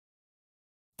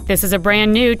This is a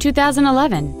brand new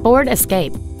 2011 Ford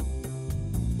Escape.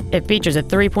 It features a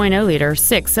 3.0-liter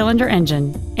six-cylinder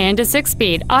engine and a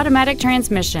six-speed automatic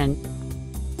transmission.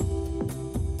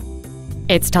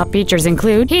 Its top features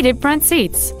include heated front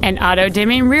seats, an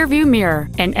auto-dimming rearview mirror,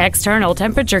 an external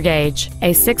temperature gauge,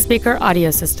 a six-speaker audio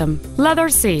system, leather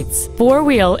seats,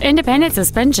 four-wheel independent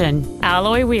suspension,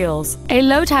 alloy wheels, a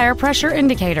low tire pressure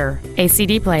indicator, a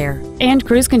CD player, and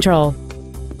cruise control.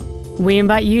 We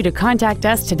invite you to contact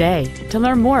us today to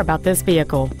learn more about this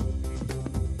vehicle.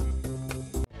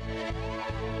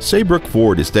 Saybrook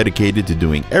Ford is dedicated to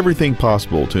doing everything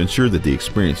possible to ensure that the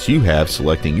experience you have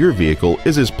selecting your vehicle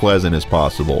is as pleasant as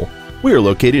possible. We are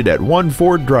located at 1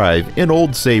 Ford Drive in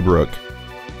Old Saybrook.